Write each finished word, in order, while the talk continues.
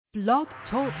Blog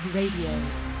Talk Radio.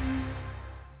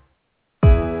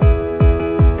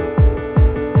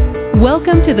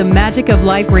 Welcome to the Magic of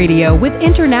Life Radio with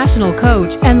international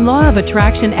coach and law of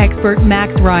attraction expert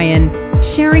Max Ryan,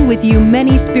 sharing with you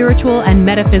many spiritual and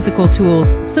metaphysical tools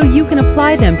so you can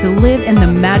apply them to live in the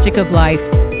magic of life.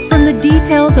 From the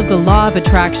details of the law of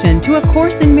attraction to A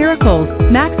Course in Miracles,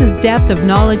 Max's depth of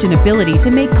knowledge and ability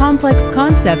to make complex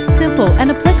concepts simple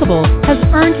and applicable has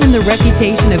earned him the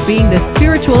reputation of being the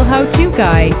spiritual how-to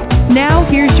guy. Now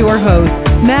here's your host,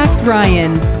 Max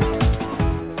Ryan.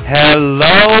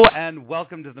 Hello and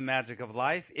welcome to the Magic of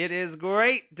Life. It is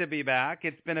great to be back.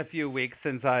 It's been a few weeks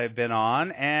since I've been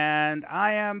on, and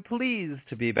I am pleased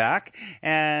to be back.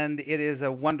 And it is a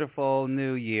wonderful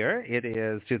new year. It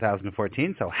is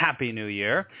 2014, so Happy New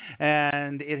Year.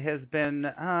 And it has been,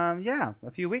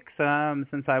 a few weeks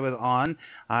since I was on.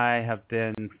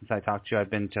 Since I talked to you,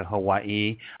 I've been to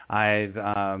Hawaii.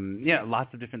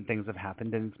 Lots of different things have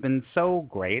happened, and it's been so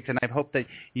great. And I hope that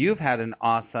you've had an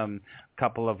awesome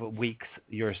couple of weeks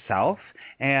yourself.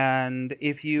 And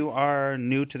if you are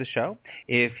new to the show,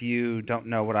 if you don't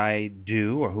know what I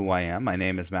do or who I am, my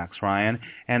name is Max Ryan,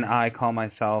 and I call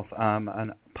myself a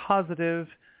positive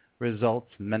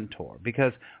results mentor,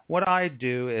 because what I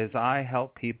do is I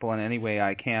help people in any way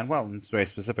I can, well, in very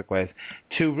specific ways,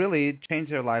 to really change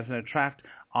their lives and attract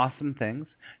awesome things,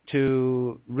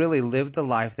 to really live the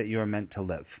life that you're meant to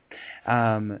live.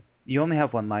 You only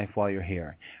have one life while you're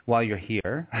here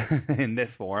in this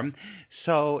form.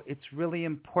 So it's really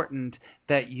important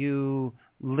that you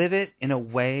live it in a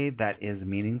way that is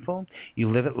meaningful. You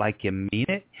live it like you mean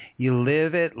it. You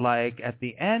live it like at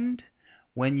the end,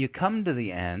 when you come to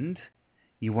the end,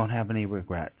 you won't have any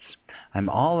regrets. I'm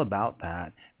all about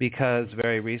that because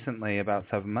very recently, about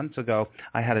 7 months ago,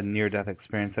 I had a near-death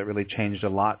experience that really changed a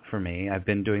lot for me. I've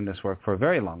been doing this work for a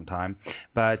very long time,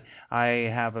 but I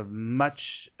have a much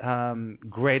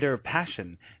greater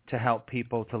passion to help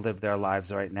people to live their lives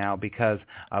right now because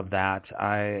of that.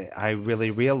 I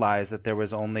really realized that there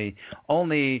was only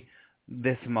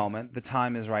this moment. The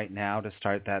time is right now to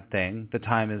start that thing. The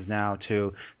time is now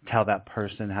to tell that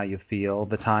person how you feel.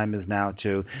 The time is now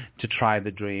to try the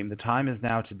dream. The time is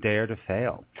now to dare to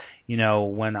fail. You know,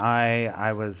 when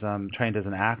I was trained as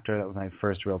an actor, that was my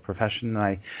first real profession.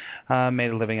 I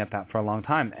made a living at that for a long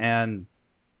time. And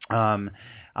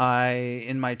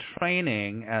in my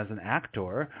training as an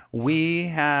actor,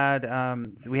 we had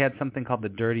something called the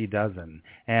Dirty Dozen,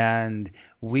 and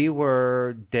we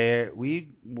were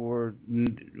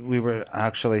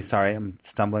actually, sorry, I'm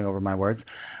stumbling over my words.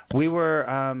 We were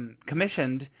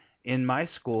commissioned in my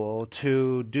school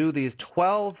to do these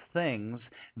 12 things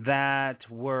that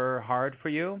were hard for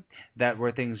you, that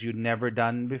were things you'd never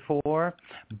done before,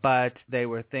 but they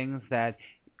were things that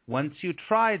once you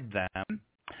tried them,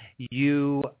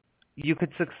 you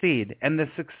could succeed. And the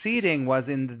succeeding was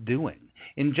in the doing,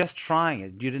 in just trying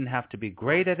it. You didn't have to be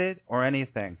great at it or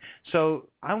anything. So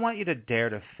I want you to dare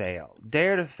to fail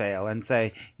and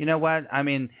say, you know what, I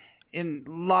mean, in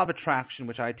law of attraction,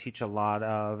 which I teach a lot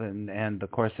of, and the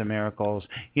Course in Miracles,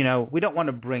 you know, we don't want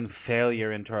to bring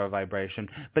failure into our vibration,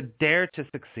 but dare to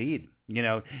succeed. You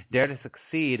know, dare to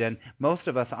succeed. And most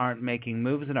of us aren't making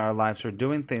moves in our lives or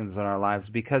doing things in our lives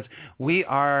because we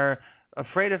are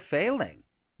afraid of failing.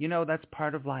 You know, that's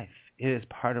part of life. It is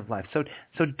part of life. So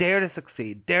dare to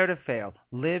succeed, dare to fail,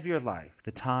 live your life.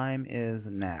 The time is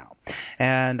now.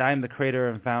 And I'm the creator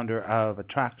and founder of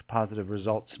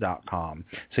AttractPositiveResults.com.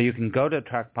 So you can go to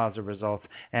Attract Positive Results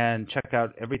and check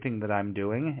out everything that I'm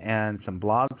doing, and some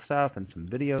blog stuff and some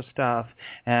video stuff.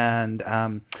 And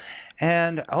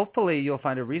hopefully you'll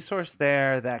find a resource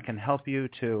there that can help you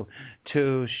to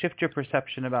shift your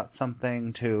perception about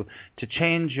something, to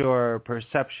change your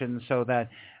perception so that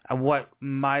what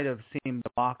might have seemed a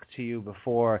block to you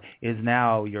before is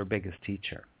now your biggest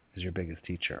teacher,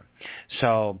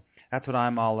 So that's what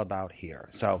I'm all about here.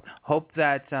 So hope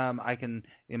that I can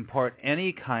impart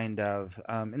any kind of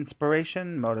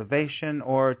inspiration, motivation,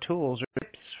 or tools or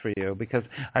tips for you, because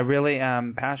I really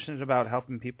am passionate about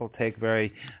helping people take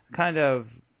very kind of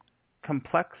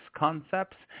complex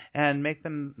concepts and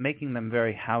making them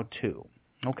very how-to.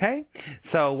 Okay?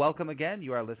 So welcome again.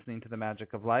 You are listening to The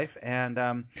Magic of Life.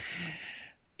 And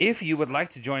if you would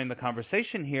like to join the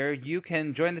conversation here, you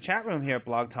can join the chat room here at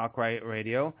Blog Talk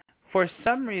Radio. For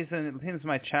some reason, it seems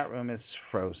my chat room is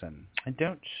frozen. I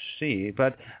don't see,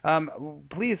 but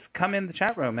please come in the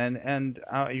chat room, and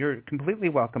you're completely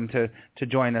welcome to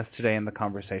join us today in the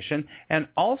conversation. And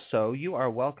also, you are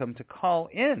welcome to call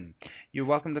in. You're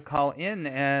welcome to call in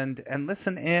and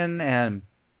listen in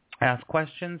ask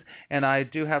questions, and I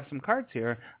do have some cards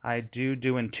here. I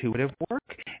do intuitive work,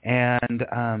 and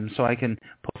so I can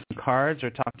pull some cards or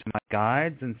talk to my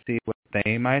guides and see what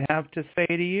they might have to say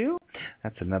to you.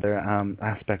 That's another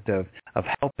aspect of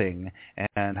helping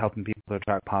and helping people to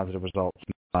attract positive results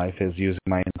in life, is using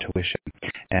my intuition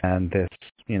and this,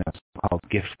 so-called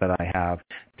gift that I have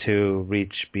to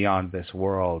reach beyond this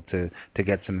world to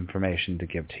get some information to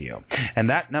give to you. And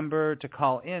that number to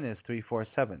call in is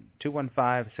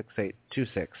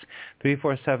 347-215-6826.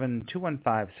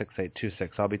 347-215-6826.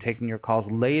 I'll be taking your calls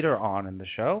later on in the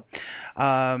show.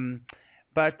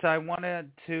 But I wanted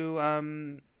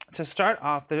to start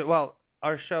off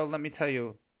our show. Let me tell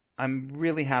you, I'm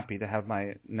really happy to have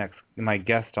my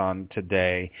guest on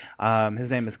today. His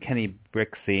name is Kenny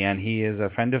Brixey, and he is a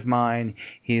friend of mine.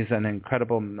 He's an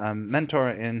incredible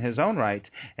mentor in his own right,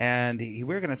 and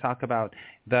we're going to talk about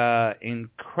the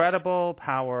incredible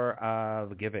power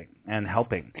of giving and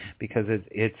helping, because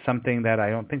it's something that I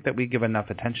don't think that we give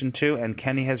enough attention to, and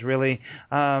Kenny has really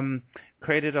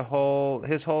created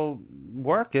his whole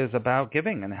work is about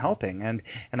giving and helping, and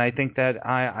I think that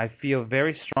I feel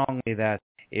very strongly that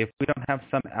if we don't have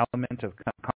some element of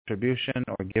contribution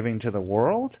or giving to the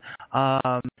world,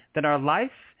 then our life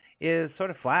is sort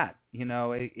of flat.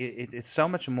 It's so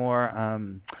much more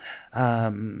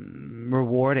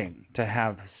rewarding to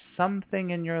have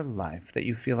something in your life that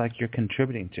you feel like you're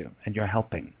contributing to and you're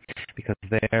helping, because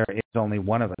there is only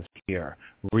one of us here,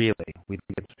 really. We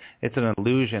think it's an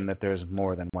illusion that there's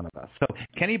more than one of us. So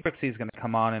Kenny Brixey is going to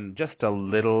come on in just a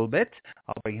little bit.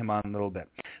 I'll bring him on in a little bit.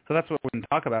 So that's what we're going to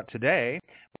talk about today.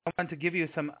 I want to give you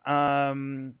I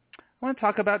want to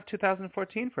talk about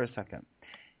 2014 for a second.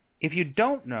 If you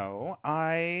don't know,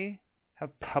 I'm a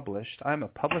published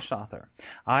author.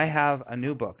 I have a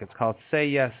new book. It's called Say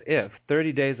Yes If,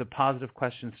 30 Days of Positive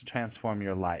Questions to Transform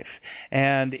Your Life.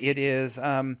 And it is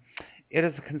a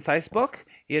concise book.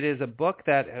 It is a book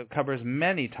that covers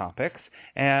many topics,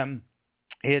 and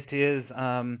it is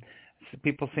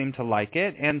people seem to like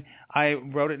it. And I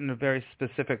wrote it in a very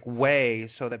specific way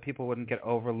so that people wouldn't get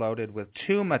overloaded with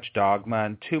too much dogma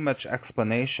and too much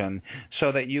explanation,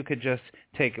 so that you could just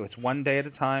take it. It's one day at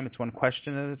a time. It's one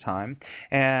question at a time.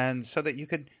 And so that you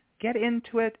could get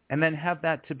into it and then have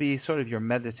that to be sort of your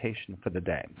meditation for the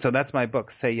day. So that's my book,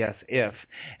 Say Yes If.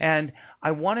 And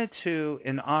I wanted to,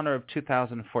 in honor of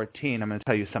 2014, I'm going to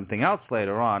tell you something else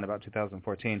later on about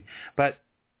 2014, but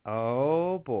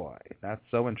oh boy, that's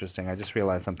so interesting. I just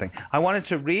realized something. I wanted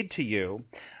to read to you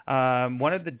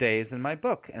one of the days in my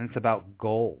book, and it's about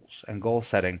goals and goal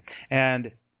setting.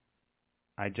 And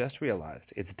I just realized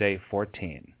it's day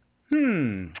 14.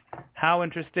 How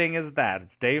interesting is that?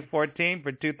 It's day 14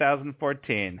 for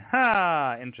 2014.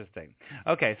 Interesting.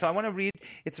 Okay, so I want to read.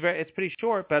 It's pretty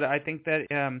short, but I think that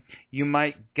you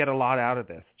might get a lot out of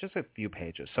this. Just a few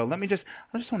pages. So I just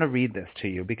want to read this to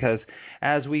you, because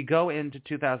as we go into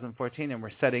 2014 and we're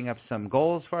setting up some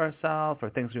goals for ourselves, or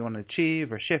things we want to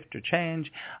achieve or shift or change,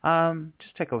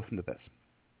 just take a listen to this.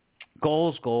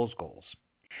 Goals, goals, goals.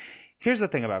 Here's the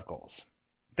thing about goals.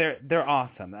 They're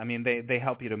awesome. I mean, they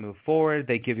help you to move forward.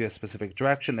 They give you a specific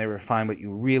direction. They refine what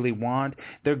you really want.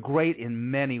 They're great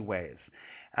in many ways.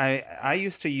 I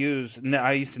used to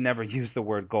never use the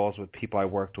word goals with people I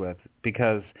worked with,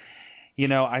 because,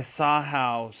 I saw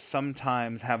how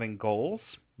sometimes having goals,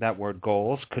 that word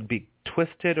goals, could be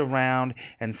twisted around,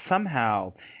 and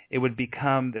somehow it would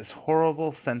become this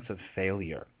horrible sense of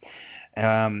failure.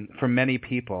 For many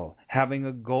people, having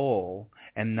a goal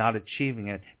and not achieving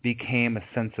it became a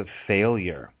sense of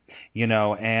failure,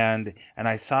 and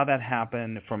I saw that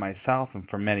happen for myself and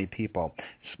for many people,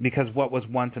 because what was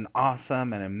once an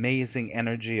awesome and amazing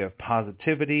energy of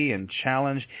positivity and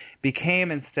challenge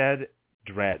became instead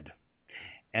dread,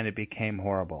 and it became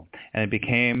horrible, and it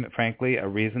became, frankly, a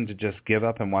reason to just give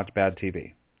up and watch bad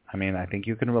TV. I mean, I think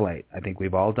you can relate. I think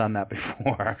we've all done that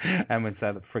before, and we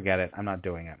said, forget it, I'm not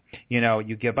doing it.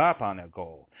 You give up on a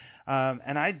goal.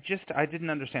 And I didn't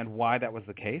understand why that was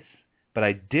the case, but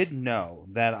I did know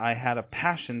that I had a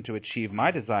passion to achieve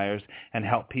my desires and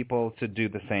help people to do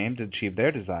the same, to achieve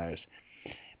their desires.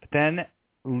 But then,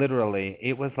 literally,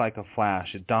 it was like a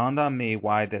flash. It dawned on me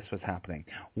why this was happening,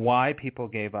 why people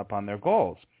gave up on their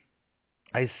goals.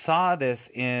 I saw that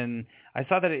in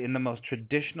the most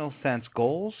traditional sense,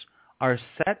 goals are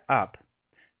set up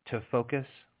to focus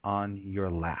on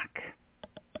your lack.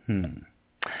 I'm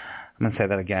going to say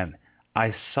that again.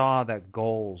 I saw that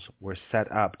goals were set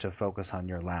up to focus on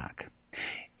your lack.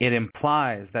 It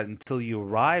implies that until you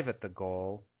arrive at the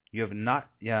goal, you have not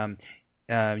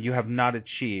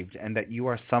achieved, and that you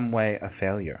are some way a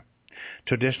failure.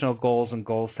 Traditional goals and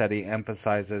goal setting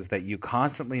emphasizes that you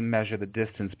constantly measure the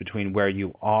distance between where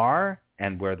you are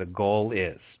and where the goal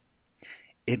is.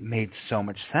 It made so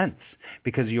much sense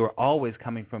because you are always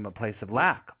coming from a place of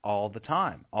lack all the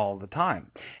time.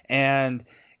 And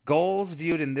goals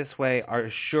viewed in this way are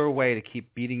a sure way to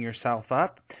keep beating yourself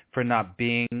up for not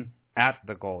being at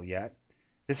the goal yet.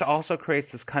 This also creates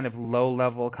this kind of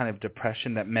low-level kind of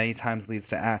depression that many times leads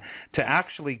to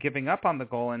actually giving up on the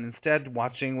goal and instead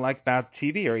watching like bad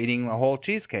TV or eating a whole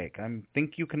cheesecake. I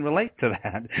think you can relate to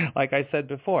that, like I said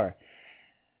before.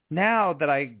 Now that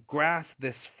I grasp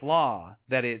this flaw,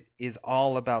 that it is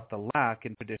all about the lack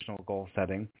in traditional goal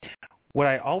setting, what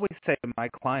I always say to my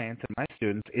clients and my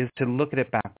students is to look at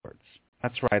it backwards.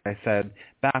 That's right, I said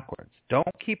backwards. Don't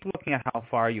keep looking at how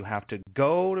far you have to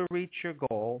go to reach your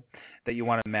goal that you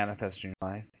want to manifest in your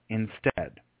life.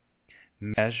 Instead,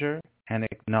 measure and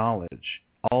acknowledge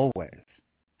always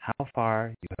how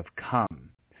far you have come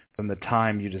from the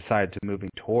time you decide to moving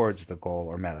towards the goal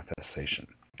or manifestation.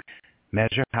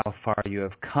 Measure how far you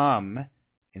have come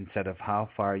instead of how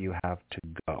far you have to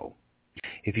go.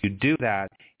 If you do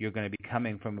that, you're going to be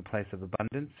coming from a place of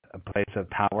abundance, a place of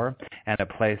power, and a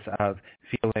place of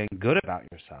feeling good about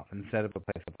yourself instead of a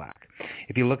place of lack.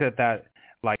 If you look at that,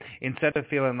 like instead of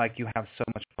feeling like you have so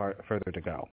much further to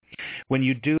go. When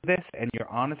you do this and you're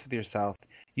honest with yourself,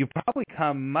 you probably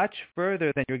come much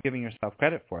further than you're giving yourself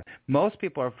credit for. Most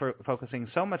people are focusing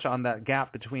so much on that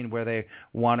gap between where they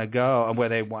want to go and where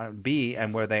they want to be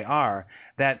and where they are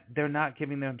that they're not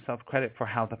giving themselves credit for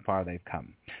how far they've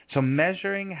come. So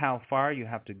measuring how far you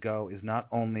have to go is not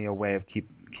only a way of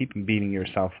keeping beating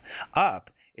yourself up,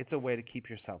 it's a way to keep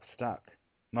yourself stuck.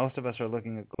 Most of us are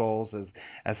looking at goals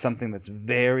as something that's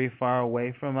very far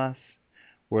away from us.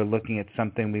 We're looking at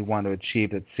something we want to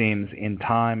achieve that seems in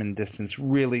time and distance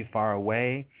really far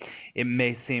away. It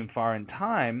may seem far in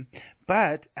time,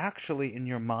 but actually in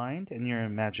your mind and your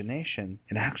imagination,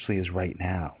 it actually is right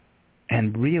now.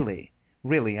 And really,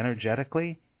 really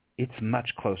energetically, it's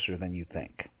much closer than you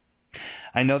think.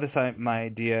 I know my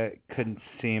idea could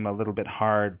seem a little bit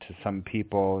hard to some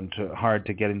people and hard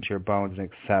to get into your bones and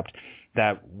accept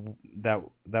that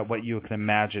what you can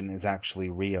imagine is actually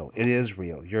real. It is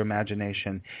real. Your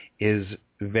imagination is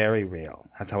very real.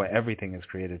 That's how everything is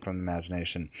created, from the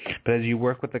imagination. But as you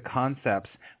work with the concepts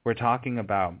we're talking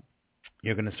about,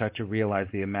 you're going to start to realize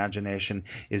the imagination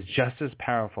is just as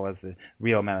powerful as the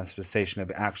real manifestation of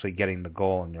actually getting the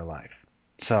goal in your life.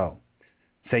 So,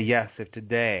 say yes if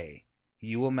today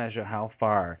you will measure how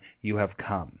far you have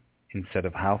come instead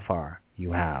of how far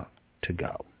you have to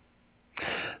go.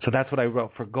 So that's what I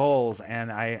wrote for goals,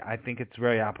 and I think it's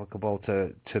very applicable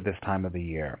to this time of the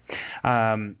year.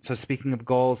 So speaking of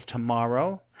goals,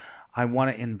 tomorrow I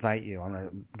want to invite you. I'm going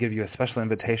to give you a special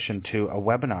invitation to a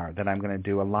webinar that I'm going to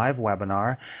do, a live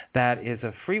webinar that is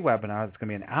a free webinar. It's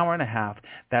going to be an hour and a half.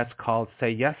 That's called Say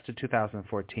Yes to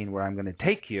 2014, where I'm going to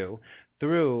take you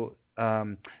through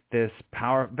this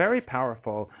very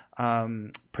powerful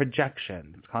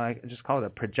projection. I just call it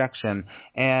a projection,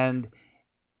 and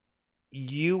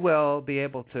you will be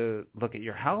able to look at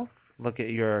your health, look at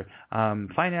your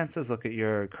finances, look at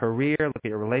your career, look at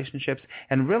your relationships,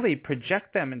 and really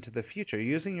project them into the future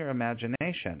using your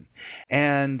imagination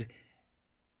and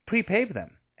prepave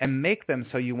them and make them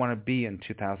so you want to be in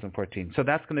 2014. So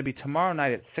that's going to be tomorrow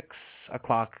night at 6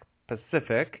 o'clock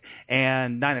Pacific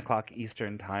and 9 o'clock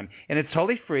Eastern time. And it's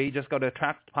totally free. Just go to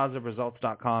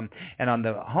attractpositiveresults.com, and on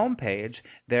the home page,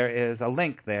 there is a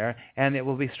link there, and it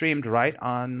will be streamed right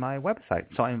on my website.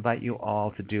 So I invite you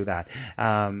all to do that.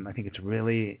 I think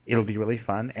it'll be really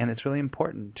fun, and it's really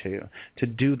important to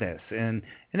do this in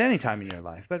any time in your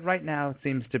life. But right now, it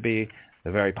seems to be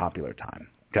a very popular time.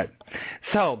 Good.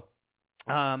 So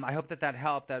I hope that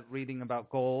helped, that reading about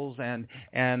goals and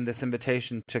this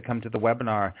invitation to come to the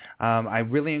webinar. I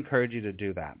really encourage you to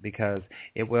do that because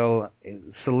it will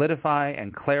solidify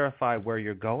and clarify where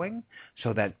you're going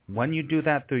so that when you do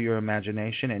that through your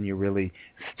imagination and you really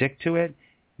stick to it,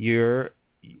 your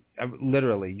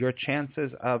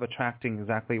chances of attracting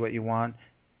exactly what you want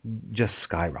just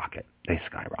skyrocket. They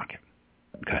skyrocket.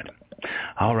 Good.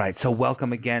 All right. So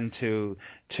welcome again to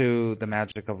the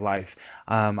Magic of Life.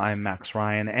 I'm Max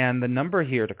Ryan, and the number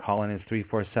here to call in is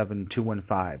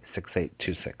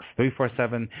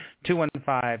 347-215-6826.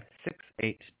 347-215-6826.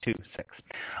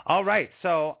 All right.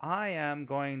 So I am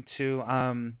going to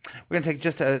we're going to take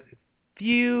just a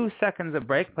few seconds of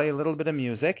break, play a little bit of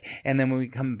music, and then when we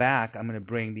come back, I'm going to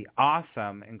bring the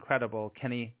awesome, incredible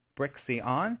Kenny Brixey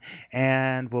on,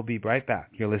 and we'll be right back.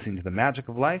 You're listening to The Magic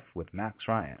of Life with Max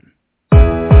Ryan.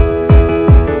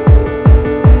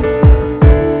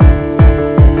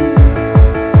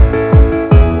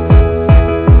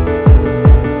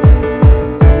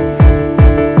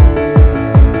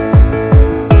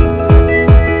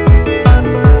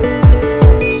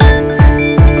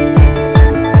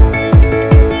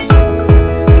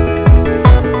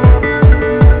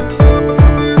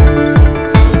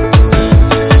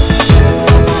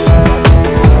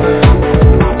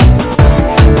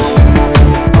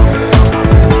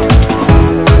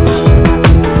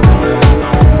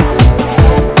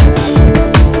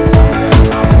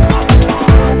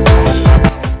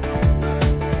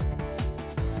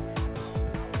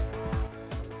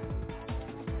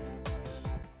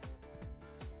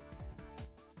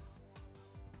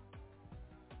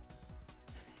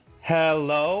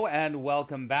 Hello and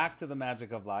welcome back to the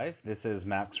Magic of Life. This is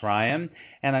Max Ryan,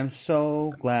 and I'm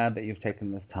so glad that you've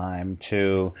taken this time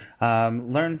to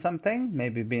learn something,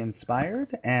 maybe be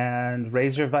inspired, and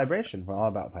raise your vibration. We're all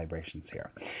about vibrations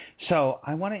here. So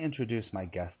I want to introduce my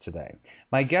guest today.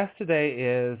 My guest today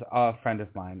is a friend of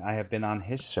mine. I have been on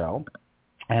his show.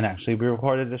 And actually, we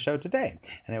recorded a show today,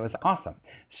 and it was awesome.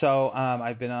 So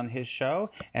I've been on his show,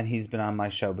 and he's been on my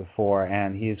show before,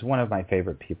 and he's one of my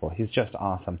favorite people. He's just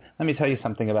awesome. Let me tell you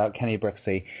something about Kenny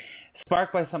Brixey.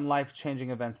 Sparked by some life-changing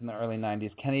events in the early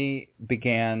 90s, Kenny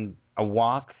began a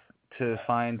walk to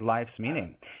find life's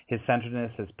meaning, his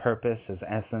centeredness, his purpose, his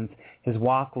essence. His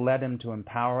walk led him to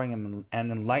empowering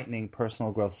and enlightening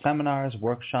personal growth seminars,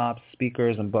 workshops,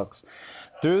 speakers, and books.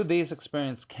 Through these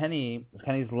experiences,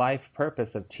 Kenny's life purpose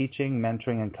of teaching,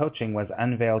 mentoring, and coaching was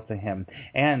unveiled to him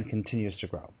and continues to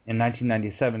grow. In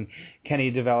 1997, Kenny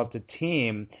developed a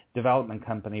team development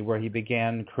company where he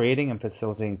began creating and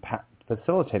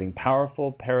facilitating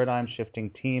powerful,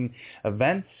 paradigm-shifting team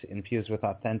events infused with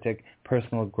authentic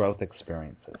personal growth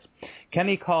experiences.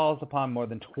 Kenny calls upon more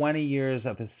than 20 years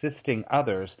of assisting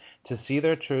others to see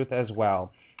their truth as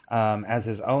well as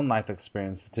his own life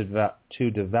experience to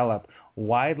develop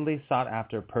widely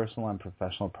sought-after personal and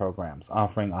professional programs,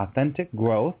 offering authentic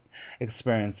growth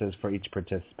experiences for each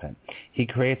participant. He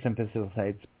creates and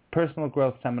facilitates personal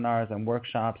growth seminars and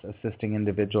workshops, assisting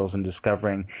individuals in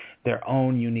discovering their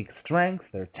own unique strengths,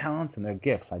 their talents, and their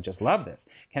gifts. I just love this.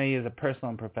 Kenny is a personal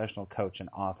and professional coach and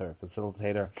author,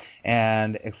 facilitator,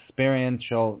 and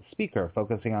experiential speaker,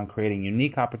 focusing on creating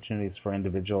unique opportunities for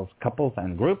individuals, couples,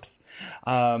 and groups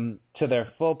to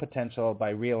their full potential by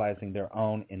realizing their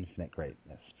own infinite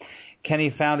greatness. Kenny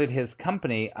founded his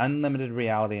company, Unlimited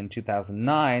Reality, in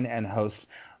 2009 and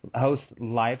hosts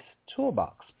Life's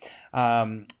Toolbox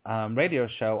radio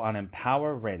show on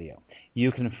Empower Radio.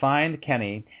 You can find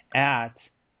Kenny at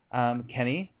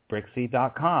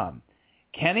kennybrixey.com.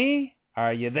 Kenny,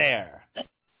 are you there?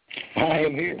 I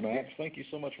am here, Max. Thank you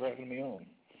so much for having me on.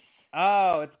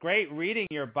 Oh, it's great. Reading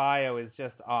your bio is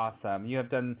just awesome. You have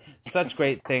done such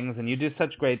great things, and you do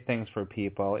such great things for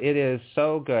people. It is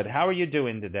so good. How are you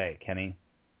doing today, Kenny?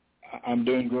 I'm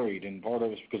doing great, and part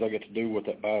of it's because I get to do what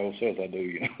that bio says I do.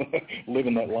 You know,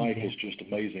 living that life is just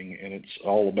amazing, and it's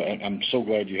all about. I'm so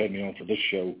glad you had me on for this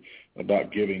show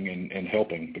about giving and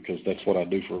helping, because that's what I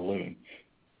do for a living.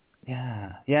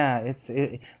 Yeah.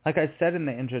 It's like I said in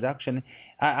the introduction,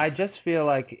 I just feel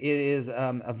like it is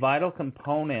a vital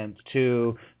component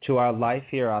to our life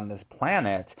here on this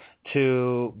planet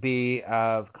to be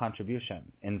of contribution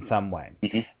in some way.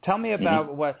 Mm-hmm. Tell me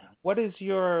about what is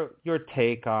your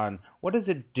take on what does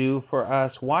it do for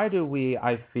us? Why do we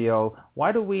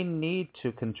need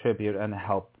to contribute and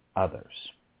help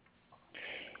others?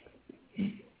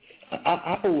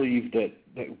 I believe that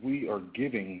we are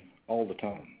giving all the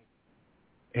time.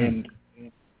 And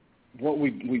what we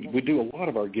do a lot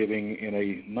of our giving in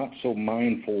a not so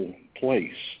mindful place.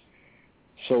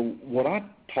 So what I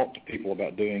talk to people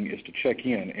about doing is to check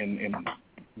in and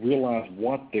realize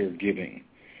what they're giving.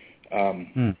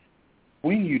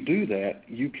 When you do that,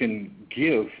 you can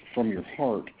give from your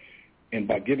heart, and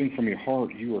by giving from your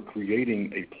heart, you are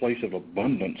creating a place of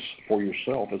abundance for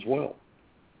yourself as well.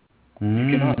 You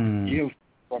cannot give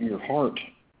from your heart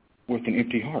with an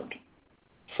empty heart.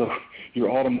 So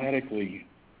you're automatically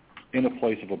in a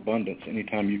place of abundance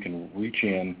anytime you can reach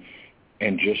in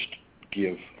and just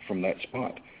give from that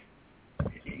spot.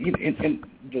 And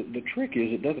the trick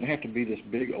is it doesn't have to be this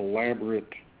big, elaborate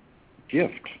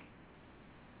gift.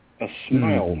 A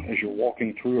smile as you're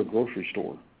walking through a grocery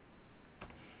store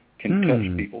can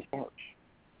touch people's hearts.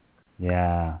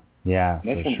 Yeah, and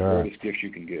that's one sure. of the greatest gifts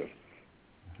you can give.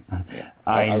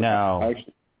 I know.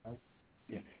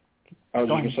 I was just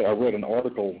going to say, I read an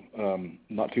article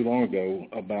not too long ago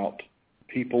about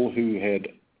people who had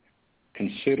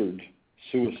considered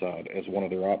suicide as one of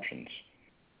their options.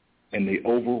 And the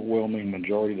overwhelming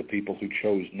majority of the people who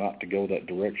chose not to go that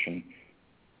direction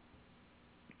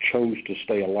chose to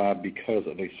stay alive because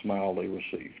of a smile they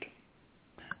received.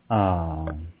 Oh,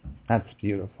 that's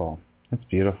beautiful. That's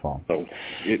beautiful. So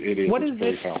it is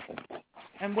very powerful.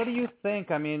 And what do you think?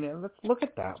 I mean, let's look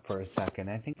at that for a second.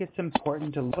 I think it's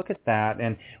important to look at that,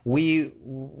 and we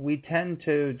tend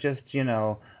to just,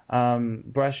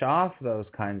 brush off those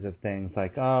kinds of things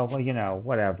like, oh, well,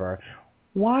 whatever.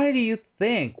 Why do you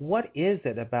think, what is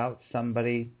it about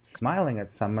somebody smiling at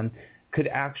someone could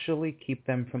actually keep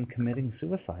them from committing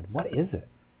suicide? What is it?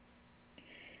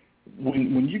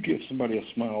 When you give somebody a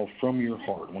smile from your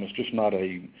heart, when it's just not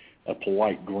a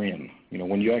polite grin,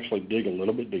 when you actually dig a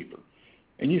little bit deeper,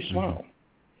 and you smile.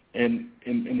 And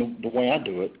the way I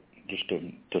do it, just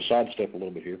to sidestep a little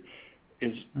bit here,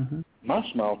 is my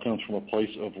smile comes from a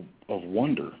place of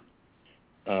wonder.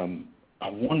 I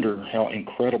wonder how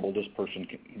incredible this person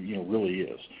really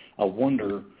is. I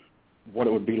wonder what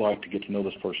it would be like to get to know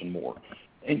this person more.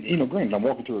 And, granted, I'm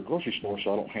walking through a grocery store,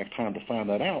 so I don't have time to find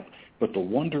that out, but the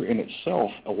wonder in itself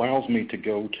allows me to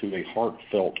go to a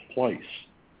heartfelt place.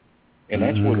 And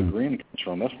that's where the grin comes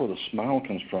from. That's where the smile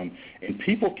comes from. And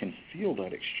people can feel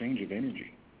that exchange of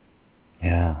energy.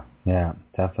 Yeah,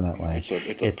 definitely.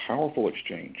 It's a powerful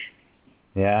exchange.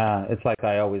 Yeah, it's like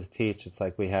I always teach. It's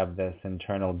like we have this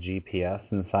internal GPS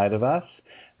inside of us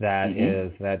that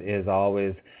is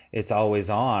always, it's always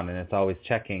on, and it's always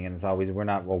checking, and it's always, we're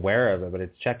not aware of it, but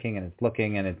it's checking and it's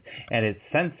looking, and it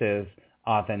senses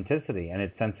authenticity, and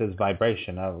it senses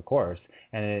vibration, of course,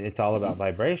 and it's all about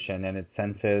vibration, and it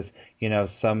senses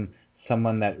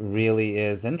someone that really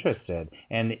is interested,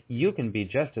 and you can be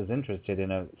just as interested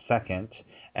in a second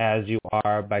as you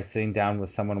are by sitting down with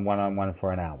someone one-on-one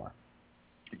for an hour.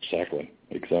 Exactly.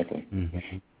 Yeah.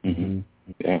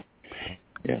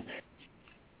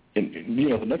 And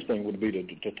the next thing would be to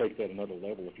take that another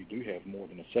level. If you do have more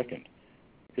than a second,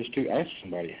 is to ask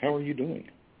somebody, "How are you doing?"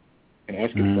 and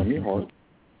ask it from your heart,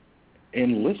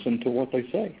 and listen to what they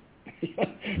say.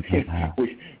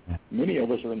 Many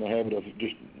of us are in the habit of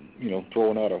just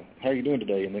throwing out a "How are you doing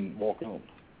today?" and then walk on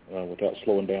without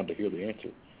slowing down to hear the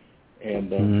answer.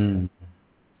 And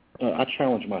I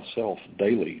challenge myself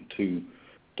daily to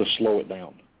slow it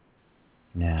down,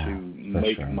 to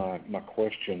make my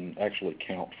question actually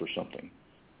count for something,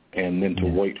 and then to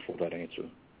wait for that answer.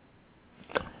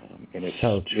 And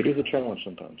it is a challenge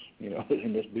sometimes,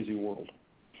 in this busy world.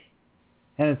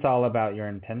 And it's all about your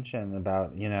intention,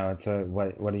 about,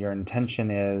 what your intention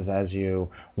is as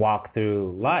you walk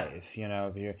through life.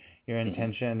 If your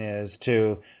intention is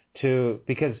to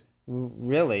because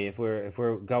really, if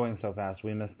we're going so fast,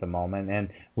 we miss the moment, and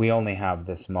we only have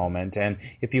this moment. And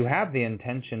if you have the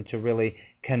intention to really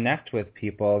connect with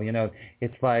people,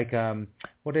 it's like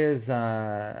what is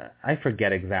I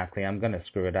forget exactly. I'm going to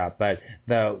screw it up, but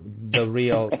the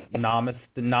real namaste,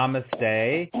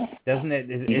 doesn't it?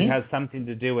 It has something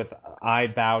to do with I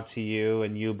bow to you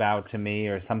and you bow to me,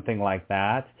 or something like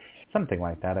that. Something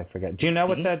like that. I forget. Do you know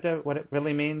what it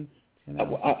really means?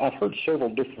 I've heard several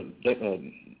different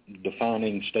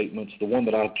defining statements. The one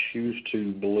that I choose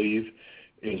to believe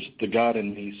is the God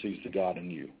in me sees the God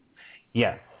in you.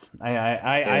 Yes,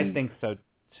 I think so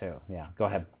too. Yeah, go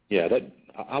ahead. Yeah,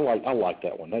 I like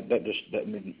that one. That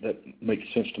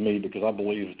makes sense to me, because I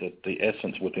believe that the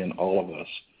essence within all of us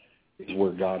is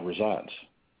where God resides.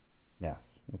 Yeah,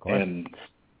 of course. And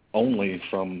only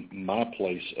from my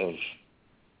place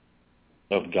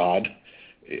of God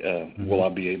will I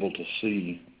be able to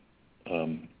see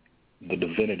the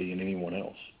divinity in anyone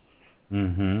else.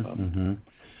 And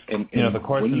the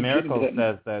Course in Miracles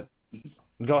says that.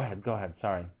 Go ahead.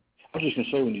 Sorry. I was just going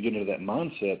to say, when you get into that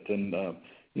mindset, then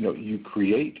you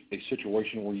create a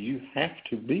situation where you have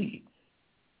to be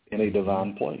in a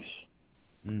divine place.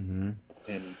 And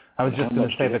I was just going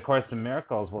to say, the Course in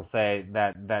Miracles will say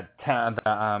that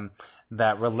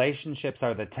relationships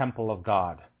are the temple of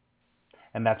God.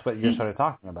 And that's what you're sort of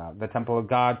talking about. The temple of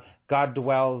God. God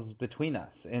dwells between us,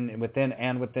 within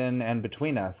and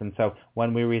between us. And so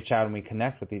when we reach out and we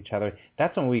connect with each other,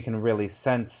 that's when we can really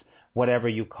sense whatever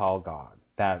you call God,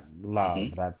 that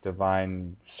love, that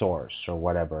divine source, or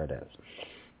whatever it is.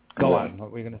 Go on.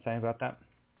 What were you going to say about that?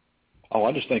 Oh,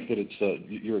 I just think that it's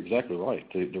you're exactly right.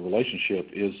 The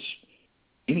relationship is,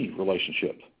 any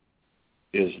relationship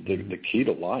is the key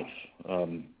to life.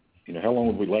 How long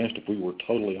would we last if we were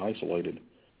totally isolated?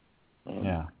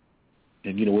 And,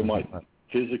 we might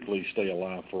physically stay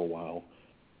alive for a while.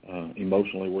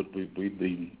 Emotionally, we'd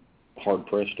be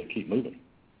hard-pressed to keep moving.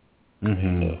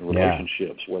 And,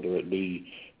 relationships, whether it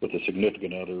be with a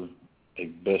significant other, a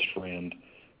best friend,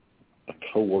 a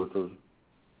coworker,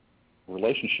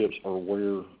 relationships are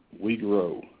where we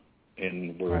grow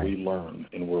and where we learn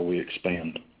and where we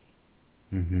expand.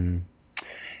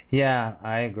 Yeah,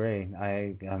 I agree.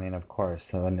 I mean, of course.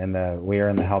 So, we are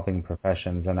in the helping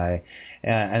professions, and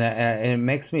it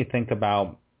makes me think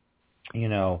about,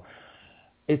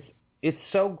 it's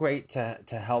so great to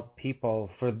help people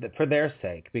for their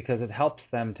sake, because it helps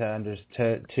them to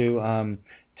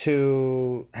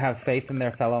have faith in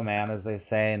their fellow man, as they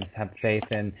say, and have faith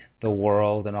in the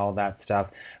world and all that stuff.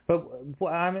 But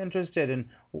I'm interested in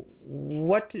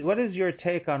what is your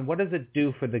take on what does it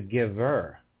do for the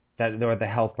giver? Or the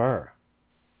helper?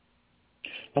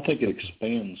 I think it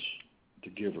expands the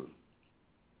giver.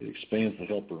 It expands the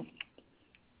helper.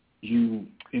 In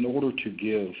order to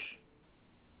give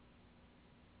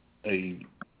a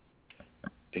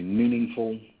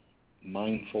meaningful,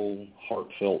 mindful,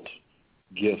 heartfelt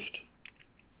gift,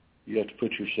 you have to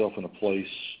put yourself in a place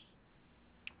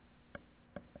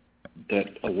that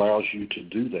allows you to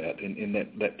do that. And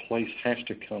that place has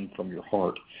to come from your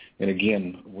heart. And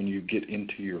again, when you get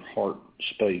into your heart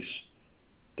space,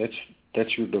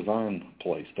 that's your divine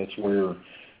place. That's where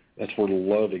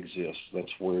love exists.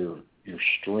 That's where your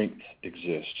strength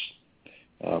exists.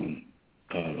 One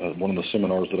of the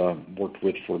seminars that I worked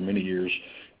with for many years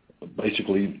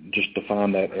basically just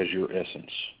defined that as your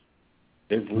essence.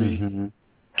 Every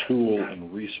tool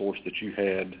and resource that you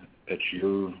had at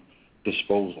your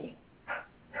disposal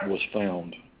was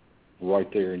found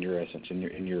right there in your essence,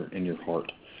 in your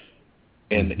heart.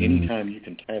 And anytime you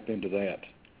can tap into that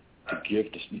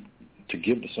to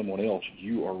give to someone else,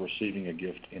 you are receiving a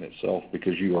gift in itself,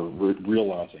 because you are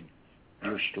realizing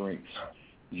your strengths,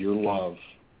 your love,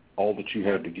 all that you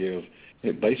have to give.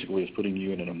 It basically is putting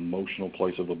you in an emotional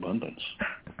place of abundance.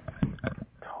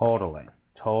 Totally.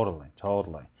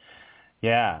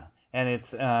 Yeah, and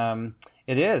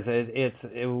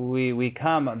we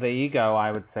come, the ego,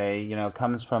 I would say,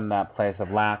 comes from that place of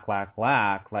lack,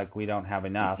 like we don't have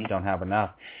enough.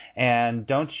 And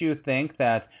don't you think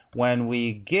that when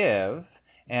we give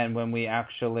and when we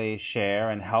actually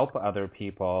share and help other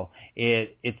people,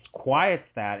 it quiets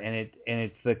that, and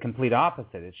it's the complete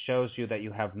opposite. It shows you that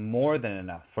you have more than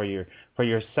enough for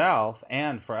yourself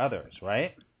and for others,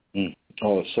 right?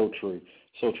 Oh, it's so true.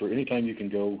 So true. Anytime you can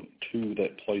go to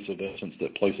that place of essence,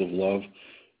 that place of love,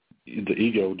 the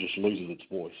ego just loses its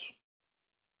voice.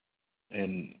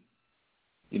 And,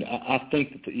 I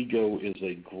think that the ego is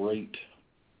a great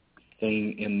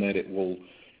thing in that it will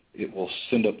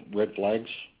send up red flags,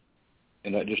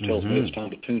 and that just tells me it's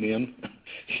time to tune in.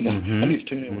 I need to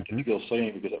tune in what the ego is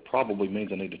saying, because it probably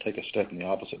means I need to take a step in the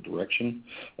opposite direction.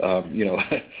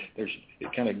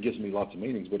 It kind of gives me lots of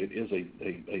meanings, but it is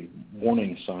a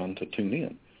warning sign to tune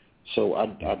in. So I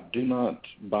do not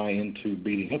buy into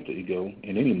beating up the ego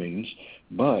in any means,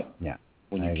 but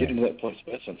when you get into that place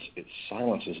of essence, it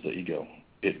silences the ego.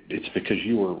 It's because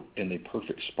you are in the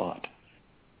perfect spot.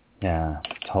 Yeah,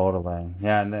 totally.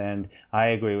 Yeah, and I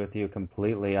agree with you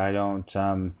completely. I don't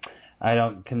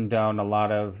condone a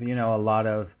lot of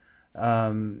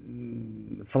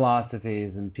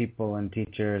philosophies, and people and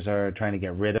teachers are trying to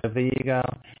get rid of the ego.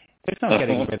 There's no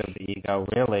getting rid of the ego,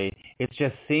 really. It's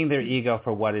just seeing their ego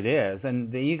for what it is.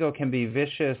 And the ego can be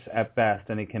vicious at best,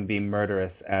 and it can be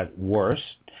murderous at worst.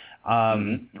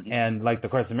 And like the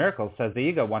Course in Miracles says, the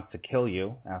ego wants to kill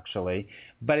you, actually.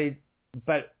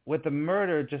 But with the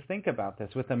murder, just think about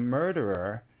this. With a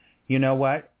murderer, you know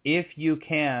what? If you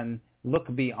can look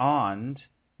beyond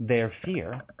their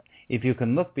fear, if you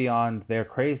can look beyond their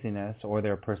craziness or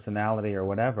their personality or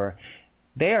whatever,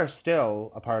 they are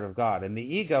still a part of God. And the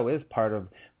ego is part of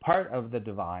the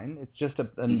divine. It's just a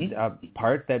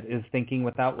part that is thinking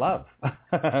without love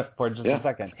for just a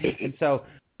second. And so,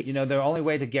 the only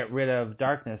way to get rid of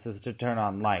darkness is to turn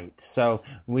on light. So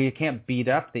we can't beat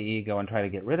up the ego and try to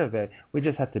get rid of it. We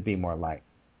just have to be more light.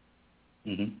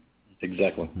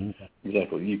 Exactly.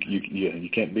 Exactly. You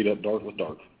can't beat up dark with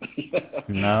dark.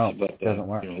 No, but, it doesn't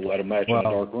work. Light a match in a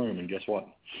dark room, and guess what?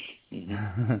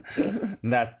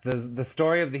 That's the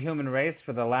story of the human race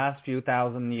for the last few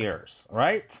thousand years,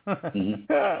 right?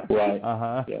 Right.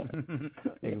 Yeah.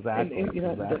 Exactly. And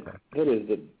that is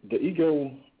the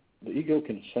ego. The ego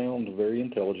can sound very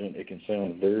intelligent. It can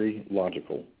sound very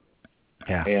logical.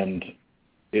 Yeah. And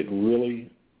it really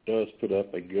does put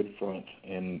up a good front,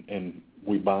 and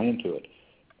we buy into it.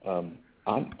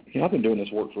 I've been doing this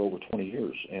work for over 20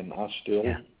 years, and I still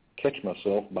catch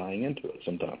myself buying into it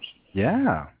sometimes.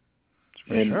 Yeah,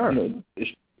 for sure.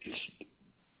 It's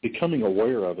becoming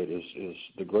aware of it is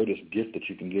the greatest gift that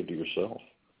you can give to yourself.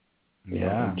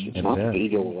 It's not that the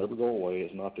ego will ever go away.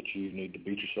 It's not that you need to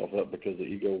beat yourself up because the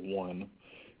ego won.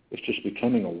 It's just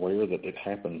becoming aware that it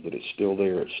happens, that it's still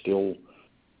there. It's still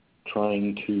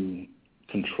trying to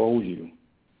control you,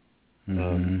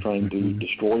 trying to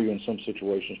destroy you in some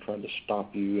situations, trying to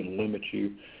stop you and limit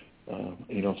you.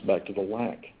 It's back to the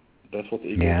lack. That's what the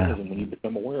ego does. And when you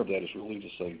become aware of that, it's really to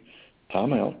say,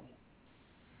 time out.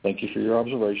 Thank you for your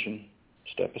observation.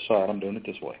 Step aside. I'm doing it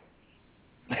this way.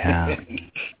 Yeah.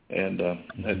 And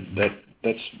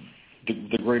that's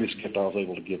the greatest gift I was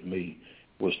able to give me,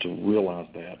 was to realize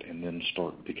that and then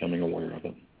start becoming aware of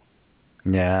it.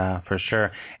 Yeah, for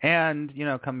sure. And,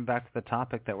 coming back to the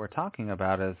topic that we're talking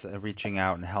about is reaching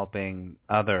out and helping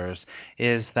others,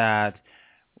 is that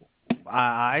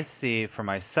I see for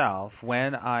myself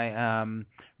when I am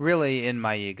really in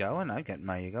my ego, and I get in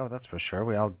my ego, that's for sure,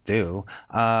 we all do,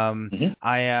 I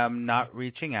am not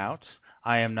reaching out.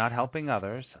 I am not helping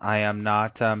others. I am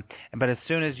not. But as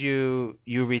soon as you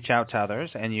reach out to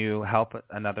others and you help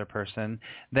another person,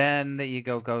 then the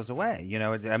ego goes away. You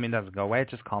know, it doesn't go away. It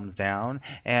just calms down.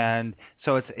 And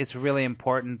so it's really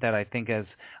important that I think this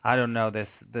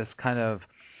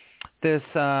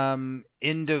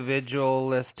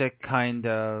individualistic kind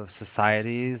of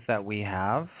societies that we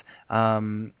have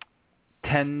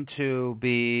tend to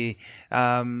be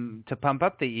to pump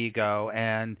up the ego,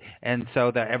 and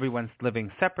so that everyone's living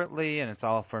separately and it's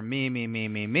all for me,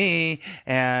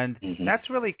 and that's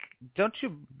really, don't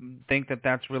you think that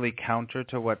that's really counter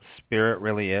to what spirit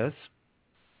really is?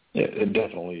 Yeah, it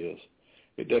definitely is.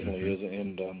 It definitely is,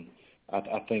 and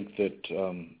I think that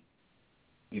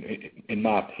in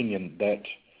my opinion, that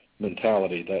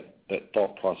mentality, that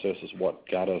thought process is what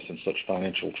got us in such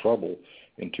financial trouble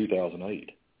in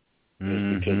 2008.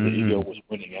 Is because the ego was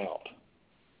winning out.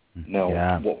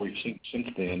 Now, what we've seen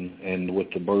since then, and with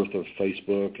the birth of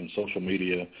Facebook and social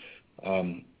media,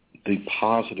 the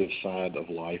positive side of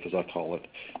life, as I call it,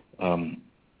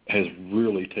 has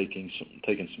really taken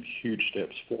some huge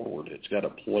steps forward. It's got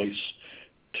a place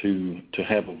to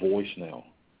have a voice now,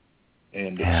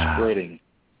 and it's spreading.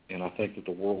 And I think that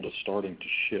the world is starting to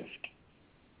shift.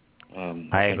 I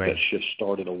think that shift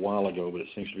started a while ago, but it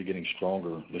seems to be getting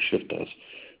stronger. The shift does.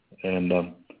 And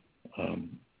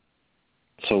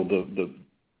so the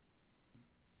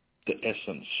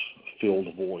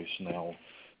essence-filled voice now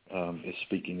is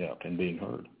speaking up and being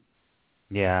heard.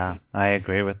 Yeah, I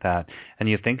agree with that. And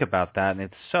you think about that, and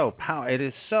it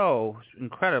is so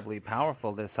incredibly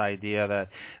powerful, this idea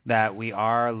that we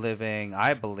are living,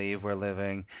 I believe we're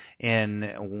living in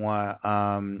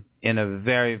a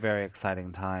very, very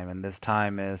exciting time. And this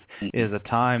time is a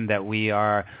time that we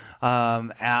are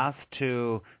asked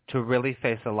to really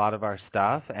face a lot of our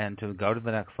stuff and to go to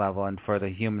the next level, and for the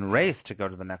human race to go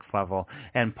to the next level.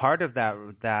 And part of that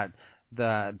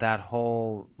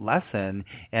whole lesson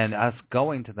and us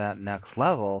going to that next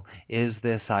level is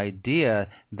this idea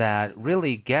that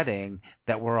really getting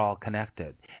that we're all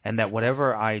connected, and that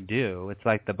whatever I do, it's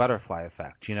like the butterfly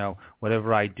effect,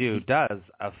 whatever I do does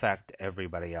affect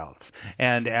everybody else.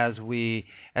 And as we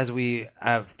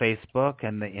have Facebook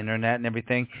and the internet and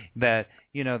everything, that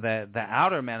the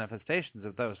outer manifestations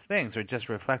of those things are just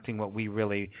reflecting what we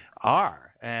really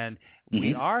are. And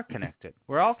we are connected.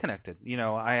 We're all connected.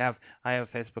 I have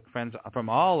Facebook friends from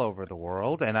all over the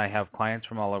world, and I have clients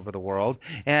from all over the world,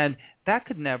 and that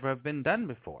could never have been done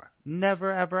before.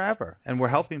 Never, ever, ever. And we're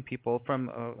helping people from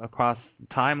across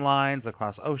timelines,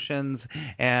 across oceans,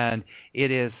 and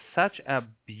it is such a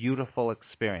beautiful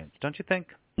experience, don't you think?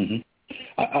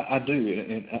 I do,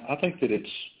 and I think that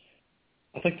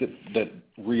that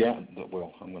reality.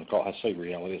 Well, I say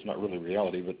reality. It's not really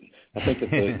reality, but I think that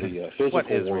the physical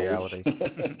what is world. Reality?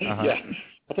 Yeah,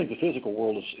 I think the physical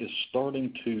world is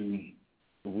starting to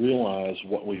realize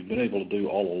what we've been able to do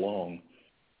all along,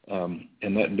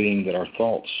 and that being that our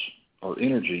thoughts are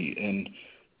energy, and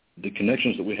the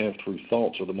connections that we have through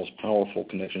thoughts are the most powerful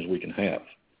connections we can have.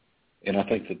 And I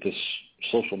think that this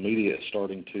social media is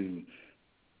starting to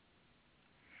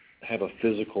have a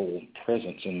physical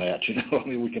presence in that.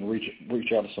 We can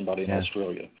reach out to somebody in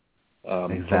Australia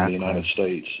from the United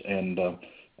States, and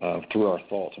through our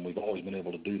thoughts, and we've always been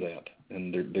able to do that.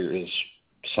 And there is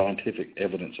scientific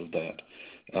evidence of that.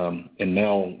 And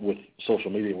now with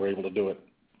social media, we're able to do it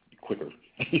quicker.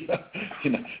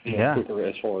 Quicker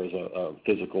as far as a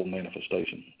physical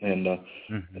manifestation. And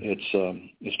it's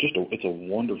a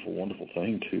wonderful, wonderful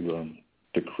thing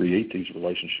to create these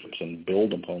relationships and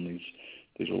build upon these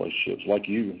relationships. Like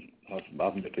you,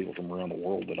 I've met people from around the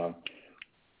world that I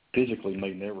physically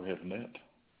may never have met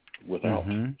without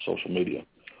social media.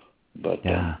 But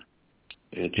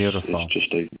it's beautiful.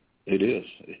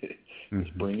 It's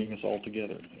bringing us all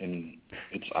together, and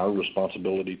it's our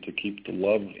responsibility to keep the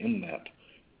love in that,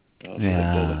 so that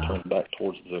it doesn't turn back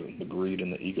towards the greed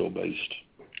and the ego-based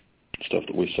stuff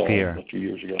that we saw a few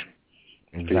years ago.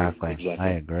 Exactly.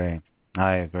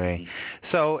 I agree.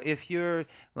 So if you're,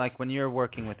 when you're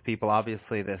working with people,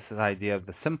 obviously this idea of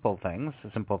the simple things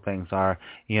are,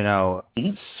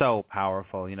 so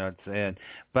powerful,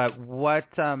 but what,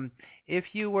 if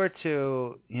you were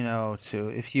to,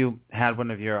 if you had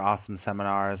one of your awesome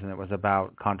seminars and it was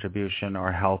about contribution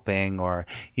or helping or,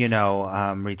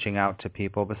 reaching out to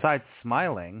people, besides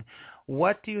smiling,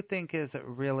 what do you think is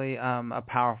really a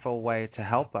powerful way to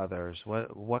help others?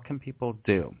 What can people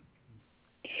do?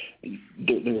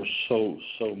 There are so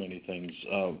many things.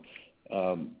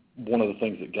 One of the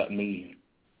things that got me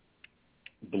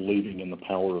believing in the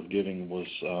power of giving was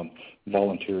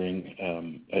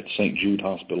volunteering at St. Jude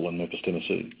Hospital in Memphis,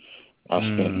 Tennessee. I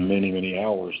spent many, many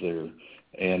hours there,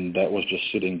 and that was just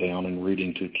sitting down and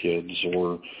reading to kids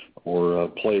or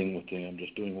playing with them,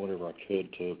 just doing whatever I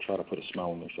could to try to put a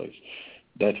smile on their face.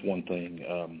 That's one thing.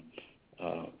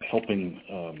 Helping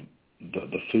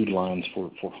the food lines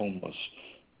for homeless,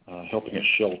 helping at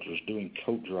shelters, doing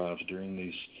coat drives during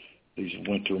these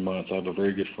winter months. I have a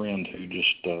very good friend who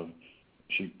just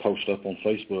she posts up on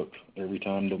Facebook every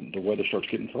time the weather starts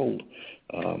getting cold,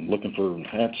 looking for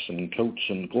hats and coats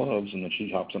and gloves, and then she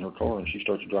hops in her car and she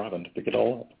starts driving to pick it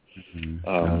all up.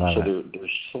 So there's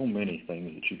so many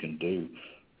things that you can do.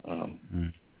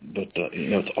 But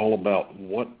it's all about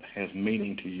what has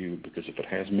meaning to you, because if it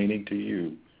has meaning to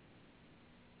you,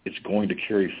 it's going to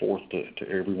carry forth to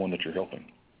everyone that you're helping.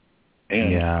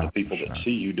 And the people that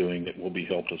see you doing it will be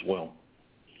helped as well.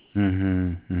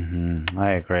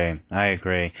 I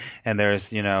agree. And there's,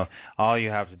 all you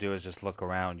have to do is just look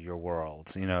around your world.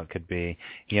 It could be,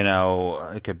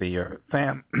 it could be your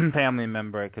family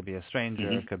member, it could be a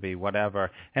stranger, it could be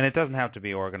whatever. And it doesn't have to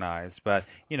be organized, but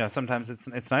sometimes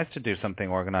it's nice to do something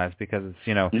organized, because it's,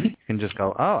 you can just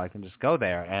go, I can just go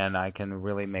there and I can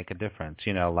really make a difference.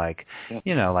 Like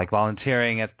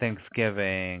volunteering at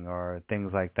Thanksgiving or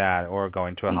things like that, or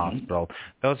going to a hospital.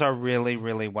 Those are really,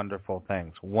 really wonderful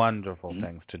things. Wonderful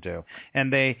things to do.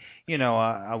 And they,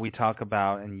 we talk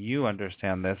about, and you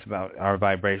understand this, about our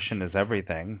vibration is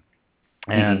everything.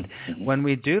 And when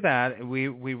we do that, we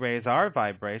raise our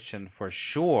vibration for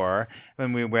sure,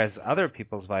 when we raise other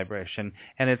people's vibration.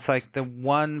 And it's like the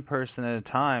one person at a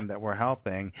time that we're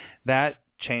helping, that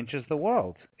changes the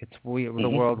world. It's the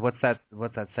world, what's that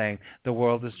saying? The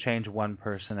world is changed one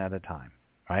person at a time,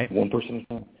 right? One person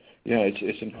at a time. Yeah,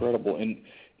 it's incredible. And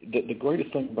the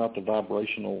greatest thing about the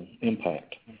vibrational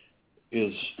impact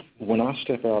is when I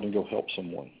step out and go help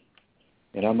someone,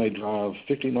 and I may drive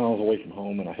 50 miles away from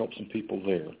home and I help some people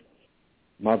there,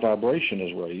 my vibration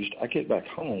is raised. I get back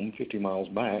home 50 miles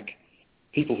back.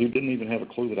 People who didn't even have a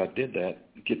clue that I did that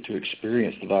get to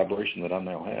experience the vibration that I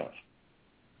now have.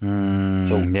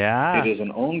 It is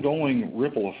an ongoing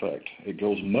ripple effect. It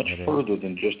goes much further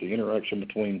than just the interaction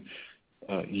between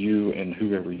you and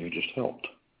whoever you just helped.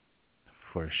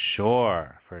 For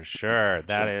sure.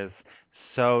 That is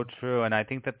so true, and I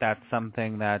think that that's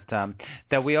something that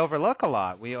that we overlook a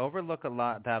lot. We overlook a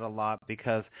lot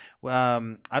because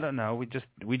I don't know, we just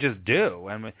do,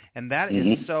 and that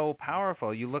is so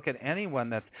powerful. You look at anyone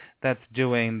that's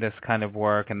doing this kind of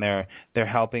work, and they're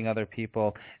helping other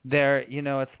people.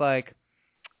 It's like,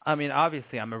 I mean,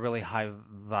 obviously, I'm a really high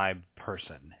vibe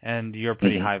person, and you're a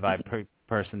pretty high vibe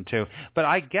person too. But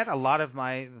I get a lot of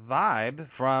my vibe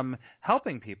from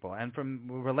helping people and from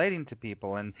relating to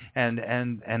people, and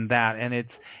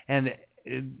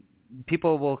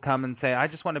people will come and say, I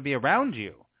just want to be around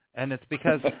you. And it's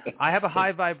because I have a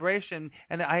high vibration,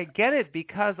 and I get it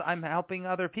because I'm helping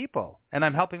other people, and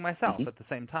I'm helping myself at the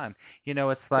same time.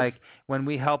 It's like when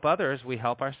we help others, we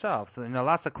help ourselves.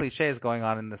 Lots of cliches going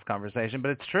on in this conversation,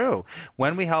 but it's true.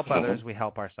 When we help others, we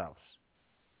help ourselves.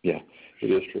 Yeah, it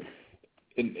is true.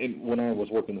 And when I was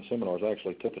working the seminars, I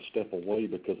actually took a step away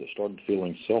because it started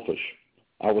feeling selfish.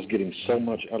 I was getting so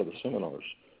much out of the seminars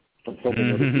from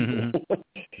helping other people.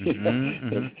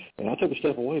 And I took a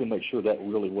step away to make sure that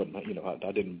really wasn't,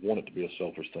 I didn't want it to be a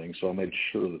selfish thing, so I made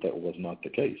sure that was not the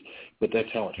case. But that's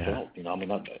how it felt.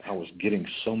 I was getting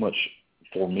so much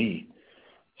for me.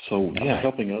 So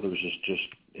helping others is just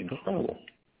incredible.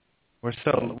 We're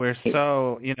so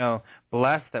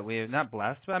blessed that not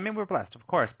blessed, but I mean, we're blessed, of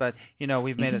course, but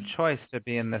we've made a choice to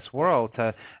be in this world,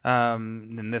 to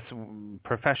in this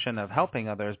profession of helping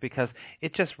others, because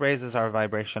it just raises our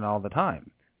vibration all the time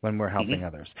when we're helping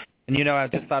others. And I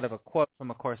just thought of a quote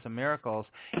from A Course in Miracles.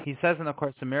 He says in A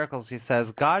Course in Miracles, he says,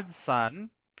 God's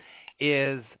Son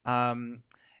is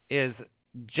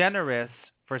generous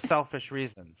for selfish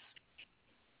reasons.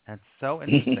 That's so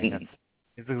interesting.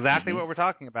 It's exactly what we're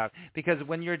talking about. Because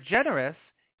when you're generous,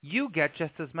 you get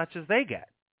just as much as they get.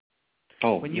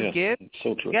 When you give,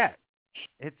 so true. You get.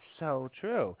 It's so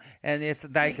true. And it's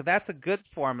like that's a good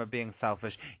form of being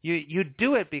selfish. You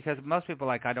do it because most people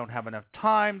are like, I don't have enough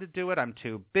time to do it. I'm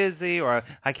too busy, or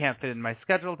I can't fit in my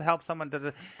schedule to help someone.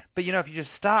 But if you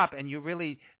just stop and you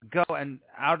really go and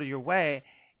out of your way,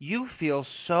 you feel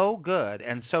so good,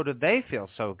 and so do they feel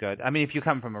so good. I mean, if you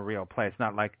come from a real place,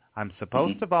 not like I'm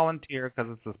supposed to volunteer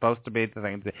because it's supposed to be the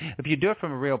thing. If you do it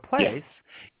from a real place,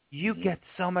 you get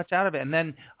so much out of it. And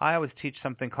then I always teach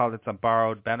something called it's a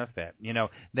borrowed benefit.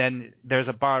 Then there's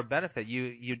a borrowed benefit.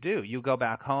 You do. You go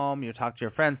back home, you talk to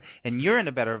your friends, and you're in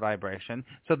a better vibration,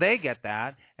 so they get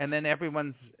that, and then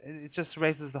it just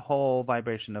raises the whole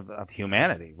vibration of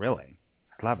humanity, really.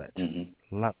 Love it.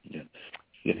 Love it. Yeah.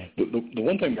 Yeah. The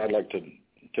one thing I'd like to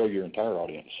tell your entire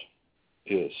audience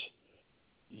is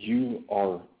you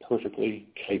are perfectly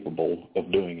capable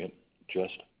of doing it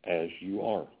just as you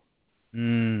are.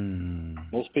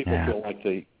 Most people feel like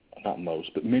not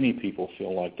most, but many people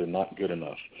feel like they're not good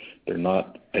enough. They're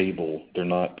not able. They're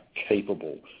not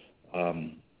capable.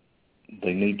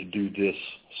 They need to do this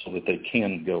so that they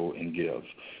can go and give.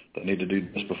 They need to do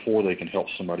this before they can help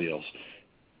somebody else.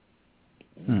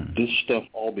 This stuff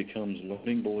all becomes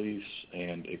limiting beliefs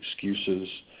and excuses.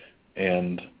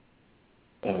 And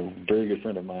a very good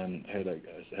friend of mine has a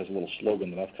little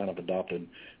slogan that I've kind of adopted,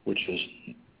 which is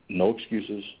no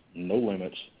excuses, no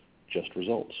limits, just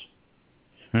results.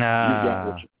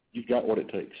 You've got what it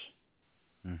takes.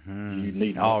 You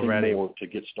need nothing more to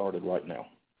get started right now.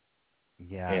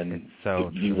 Yeah, and it's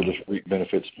so you will just reap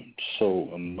benefits so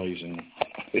amazing.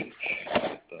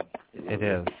 It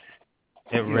is.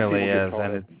 It really is.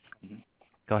 And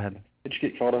go ahead. But you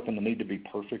get caught up in the need to be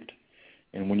perfect,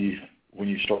 and when you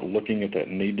start looking at that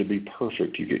need to be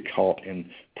perfect, you get caught in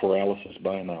paralysis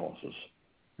by analysis.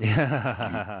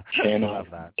 Yeah, you cannot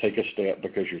take a step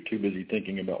because you're too busy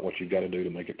thinking about what you've got to do to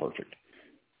make it perfect.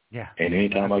 Yeah. And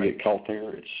anytime I get caught there,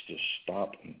 it's just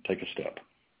stop and take a step.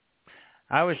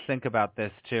 I always think about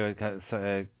this too, because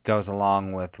it goes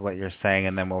along with what you're saying,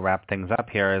 and then we'll wrap things up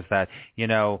here. Is that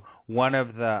one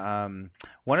of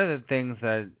the things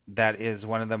that is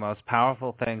one of the most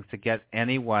powerful things to get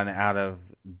anyone out of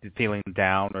feeling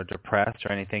down or depressed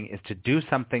or anything is to do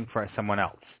something for someone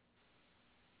else.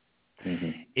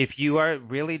 If you are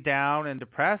really down and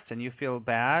depressed and you feel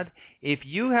bad, if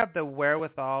you have the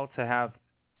wherewithal to have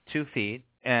 2 feet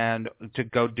and to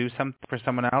go do something for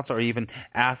someone else, or even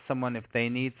ask someone if they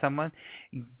need someone,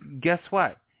 guess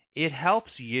what? It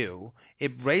helps you.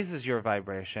 It raises your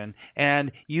vibration,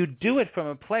 and you do it from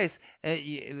a place.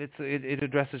 It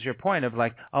addresses your point of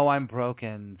like, oh, I'm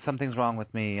broken. Something's wrong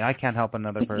with me. I can't help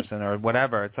another person or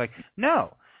whatever. It's like,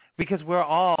 no. Because we're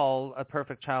all a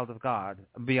perfect child of God,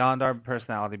 beyond our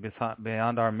personality,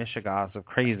 beyond our mishigas of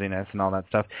craziness and all that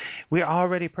stuff. We're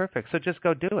already perfect, so just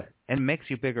go do it. And it makes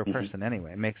you a bigger person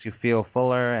anyway. It makes you feel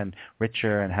fuller and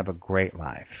richer and have a great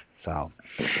life. So,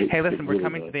 hey, listen, we're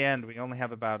coming to the end. We only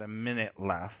have about a minute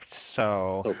left.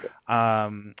 So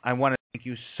I want to thank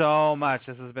you so much.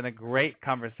 This has been a great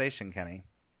conversation, Kenny.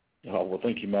 Oh, well,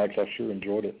 thank you, Max. I sure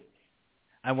enjoyed it.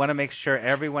 I want to make sure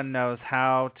everyone knows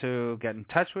how to get in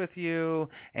touch with you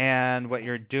and what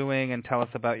you're doing, and tell us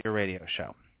about your radio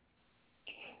show.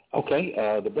 Okay.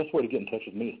 The best way to get in touch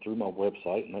with me is through my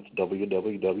website, and that's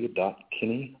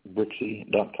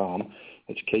www.kennybrixey.com.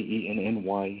 It's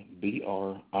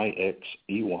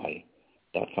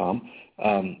KennyBrixey.com.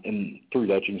 And through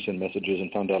that, you can send messages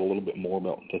and find out a little bit more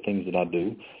about the things that I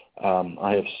do.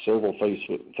 I have several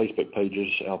Facebook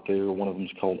pages out there. One of them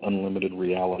is called Unlimited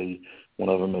Reality. One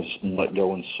of them is Let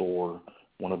Go and Soar.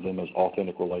 One of them is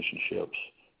Authentic Relationships.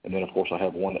 And then, of course, I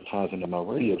have one that ties into my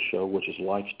radio show, which is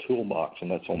Life's Toolbox, and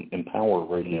that's on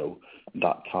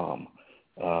empowerradio.com.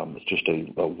 It's just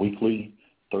a weekly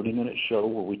 30-minute show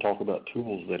where we talk about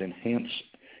tools that enhance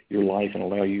your life and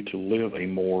allow you to live a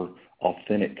more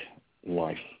authentic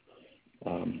life.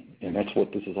 And that's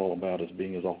what this is all about, is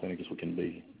being as authentic as we can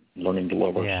be, learning to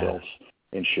love ourselves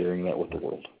and sharing that with the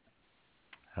world.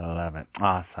 I love it.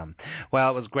 Awesome. Well,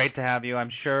 it was great to have you.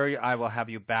 I'm sure I will have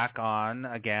you back on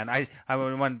again. I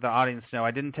want the audience to know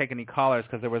I didn't take any callers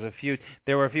because there were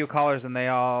a few callers and they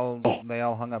all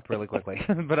hung up really quickly.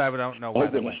 But I don't know why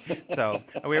they went. So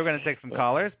we were going to take some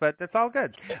callers, but it's all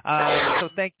good. So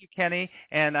thank you, Kenny.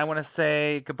 And I want to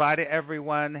say goodbye to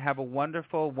everyone. Have a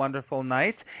wonderful, wonderful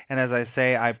night. And as I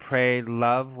say, I pray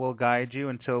love will guide you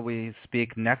until we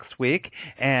speak next week.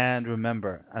 And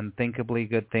remember, unthinkably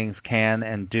good things can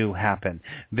and do happen.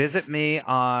 Visit me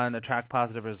on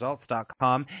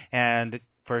attractpositiveresults.com, and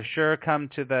for sure come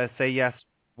to the Say Yes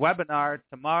webinar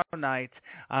tomorrow night,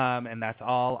 and that's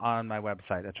all on my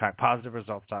website,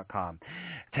 attractpositiveresults.com.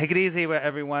 Take it easy,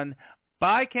 everyone.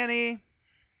 Bye, Kenny.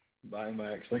 Bye,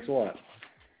 Max. Thanks a lot.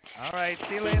 All right.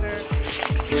 See you later.